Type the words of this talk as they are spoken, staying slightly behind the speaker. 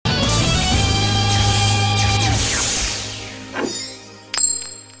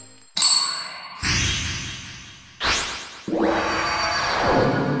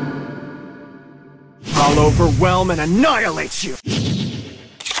overwhelm and annihilate you!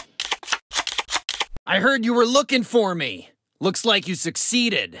 I heard you were looking for me. Looks like you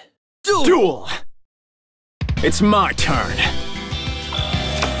succeeded. Duel! It's my turn.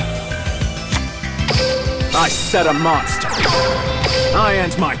 I set a monster. I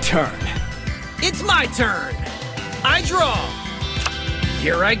end my turn. It's my turn. I draw.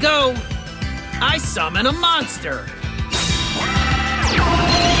 Here I go. I summon a monster.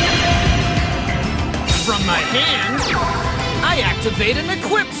 From my hand, I activate an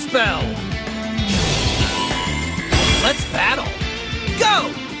equip spell. Let's battle.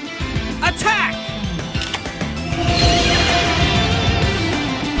 Go! Attack!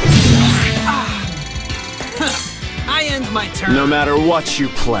 I end my turn. No matter what you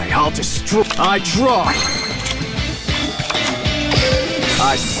play, I'll destroy. I draw.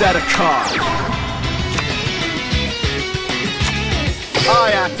 I set a card.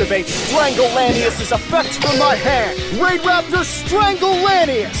 I activate Strangle Lanius' effect from my hand. Raidraptor Strangle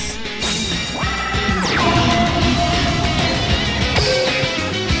Lanius!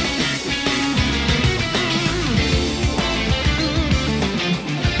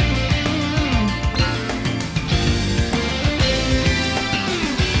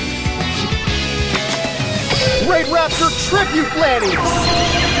 Raidraptor Tribute Lanius!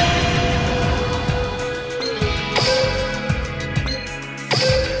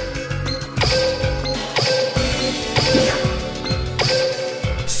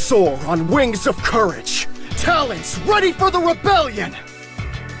 Soar on wings of courage! Talons ready for the rebellion!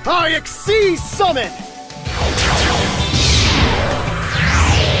 I exceed summon!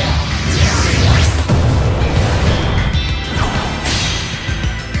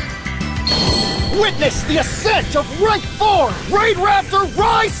 Witness the ascent of right form! Raidraptor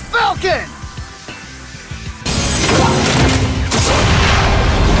Rise Falcon!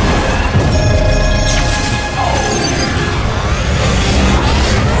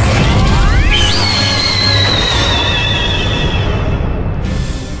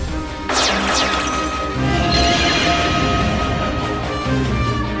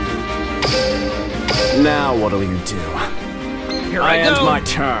 Now what'll you do? Here I go. End my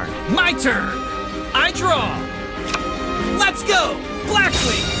turn. My turn. I draw. Let's go.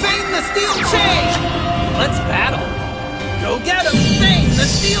 Blackwing, feign the steel chain. Let's battle. Go get him. Feign the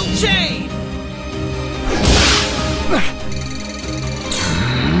steel chain.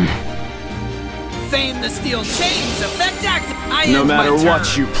 Feign the steel chain's effect active. I end No matter my turn.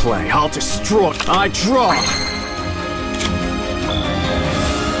 what you play, I'll destroy. I draw.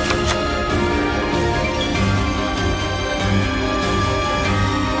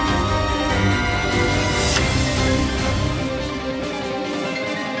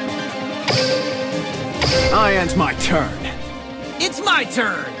 I end my turn. It's my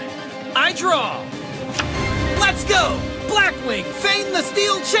turn. I draw. Let's go. Blackwing, feign the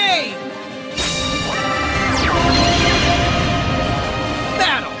steel chain.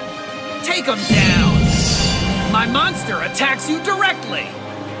 Battle. Take him down. My monster attacks you directly.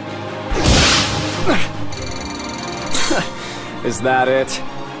 Is that it?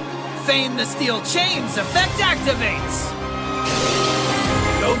 Feign the steel chain's effect activates.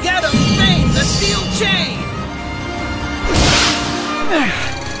 Go get him. Feign the steel chain.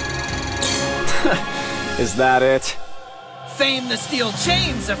 Is that it? Feign the steel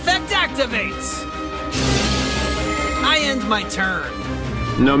chain's effect activates. I end my turn.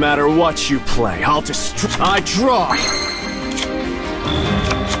 No matter what you play, I'll destroy. I draw.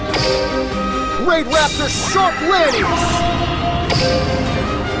 Raidraptor Sharp Lanius!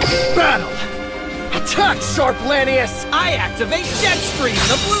 Battle! Attack, Sharp Lanius! I activate Jetstream,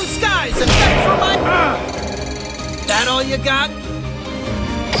 the blue skies effect for my... That all you got?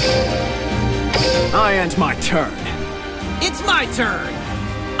 I end my turn. It's my turn.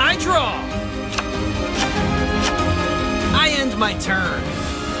 I draw. I end my turn.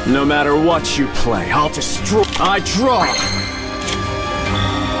 No matter what you play, I'll destroy. I draw.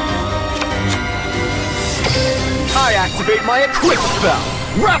 I activate my equip spell.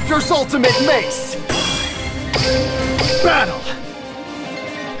 Raptor's Ultimate Mace. Battle.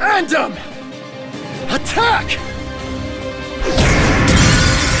 End him. Attack.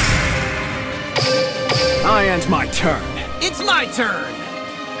 I end my turn. It's my turn.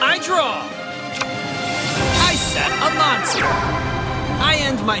 I draw. I set a monster. I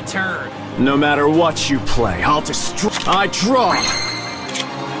end my turn. No matter what you play, I'll destroy. I draw.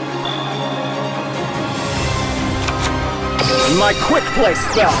 My quick play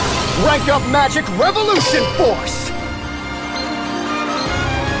spell. Rank up Magic Revolution Force.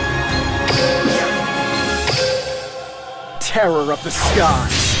 Terror of the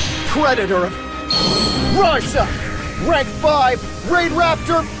skies. Predator of... Rise up! Rank 5,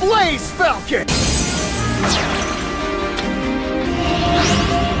 Raidraptor Blaze Falcon!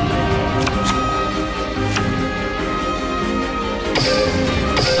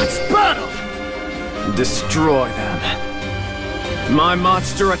 Let's battle! Destroy them. My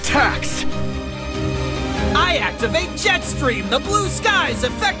monster attacks! I activate Jetstream, the blue skies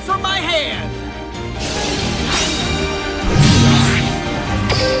effect from my hand!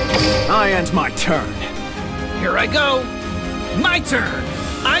 I end my turn. Here I go! My turn!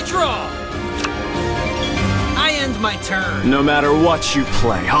 I draw! I end my turn. No matter what you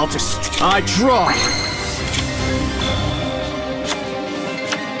play, I'll just... I draw!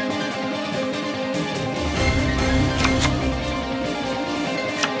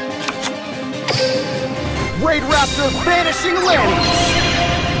 Raidraptor Vanishing Lanius!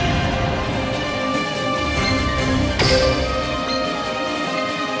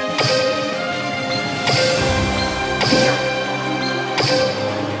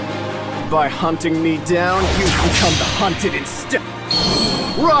 By hunting me down, you become the hunted instead.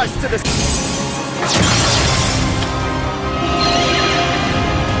 Rise to the...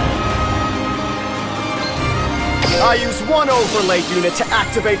 I use one overlay unit to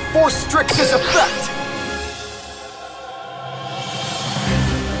activate Force Strix's effect.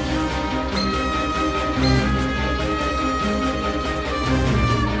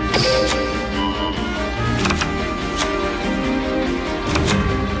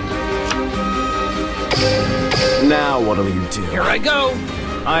 Now what'll you do? Here I go!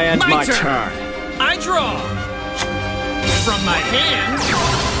 I end my turn. I draw! From my hand,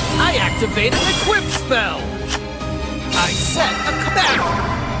 I activate an equip spell! I set a battle!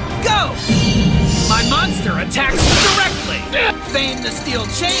 Go! My monster attacks directly! Feign the steel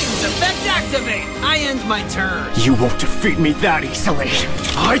chains effect activate! I end my turn. You won't defeat me that easily!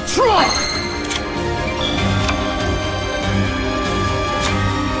 I draw!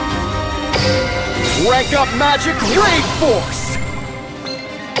 Rank up magic Raid Force!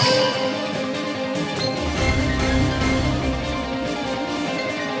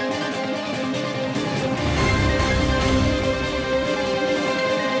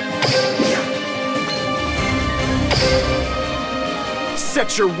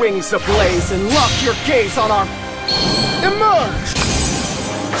 Set your wings ablaze and lock your gaze on our... Emerge!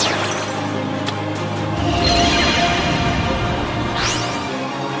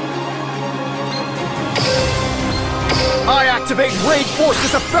 I activate Raid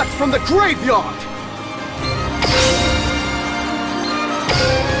Force's effect from the graveyard!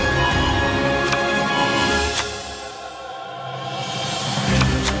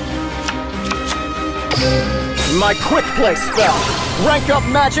 My quick play spell! Rank up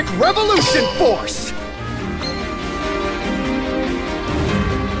magic Revolution Force!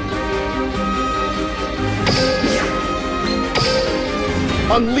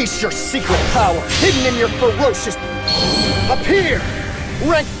 Unleash your secret power, hidden in your ferocious... Appear!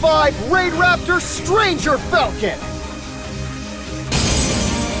 Rank 5 Raidraptor Stranger Falcon!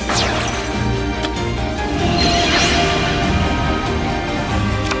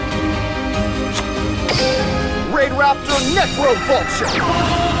 Raidraptor Necro Vulture!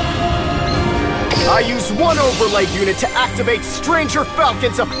 I use one overlay unit to activate Stranger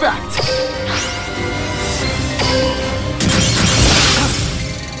Falcon's effect!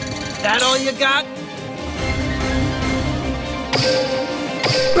 That all you got?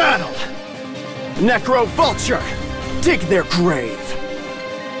 Battle! Necro Vulture! Dig their grave!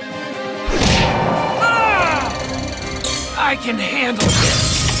 Ah! I can handle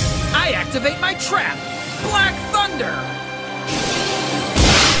this! I activate my trap! Black Thunder!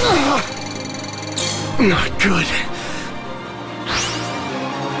 Not good.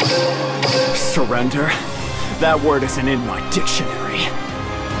 Surrender? That word isn't in my dictionary.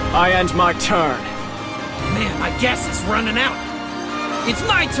 I end my turn. Man, my gas is running out. It's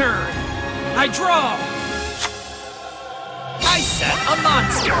my turn. I draw. I set a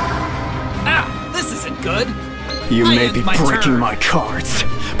monster. Ah, this isn't good. You may be breaking my cards,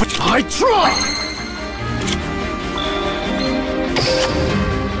 but I draw!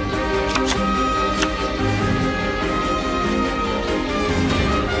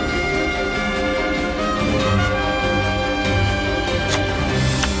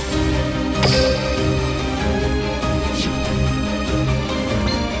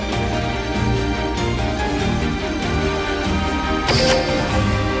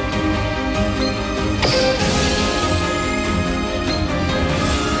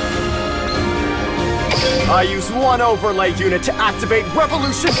 I use one overlay unit to activate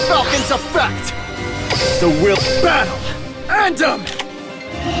Revolution Falcon's effect! The will battle! End him!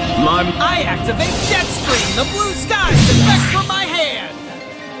 I activate Jet Stream, the blue skies effect from my hand!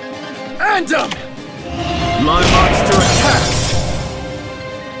 End him! My monster attacks!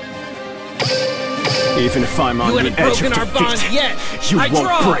 Even if I'm on the edge of defeat, you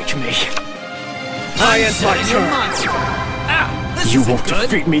won't break me. I end my turn. Ow, this You isn't won't good.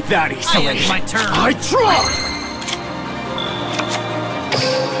 defeat me that easily. I end my turn. I draw!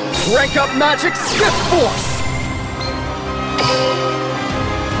 Rank up magic skip force!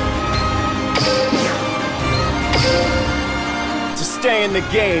 To stay in the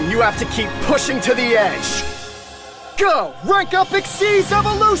game, you have to keep pushing to the edge. Go! Rank up Xyz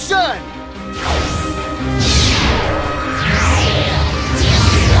evolution!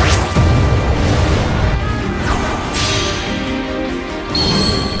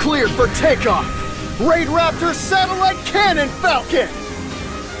 Cleared for takeoff! Raidraptor satellite cannon Falcon!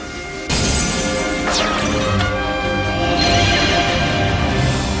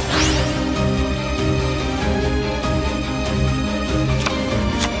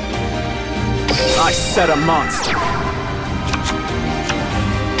 I set a monster.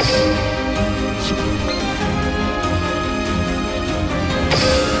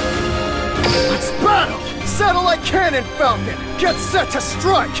 Let's battle! Satellite cannon Falcon, get set to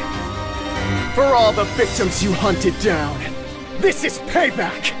strike! For all the victims you hunted down, this is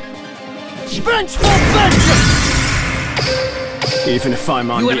payback! Vengeful vengeance! Even if I'm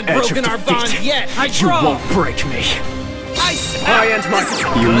on the edge of defeat, you won't break me. I end my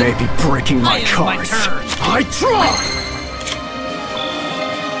turn. You may be breaking my cards. I draw!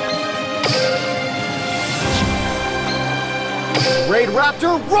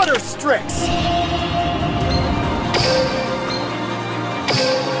 Raidraptor Rudder Strix!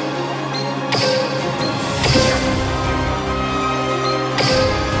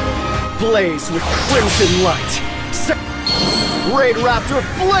 Blaze with crimson light. Raidraptor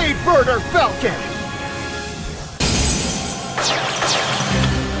Blade Burner Falcon!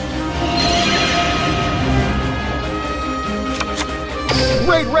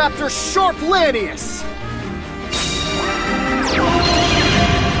 Raidraptor Sharp Lanius!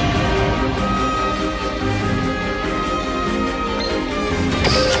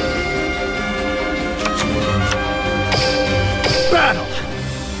 Battle!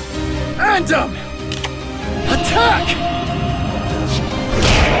 End him! Attack!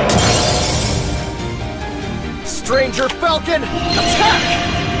 Stranger Falcon, attack!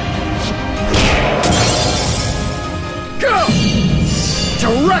 Go!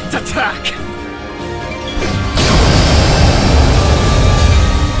 Direct attack!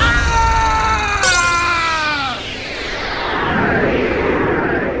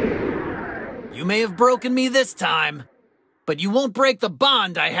 You may have broken me this time, but you won't break the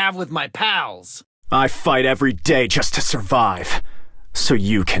bond I have with my pals. I fight every day just to survive, so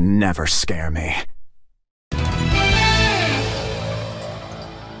you can never scare me.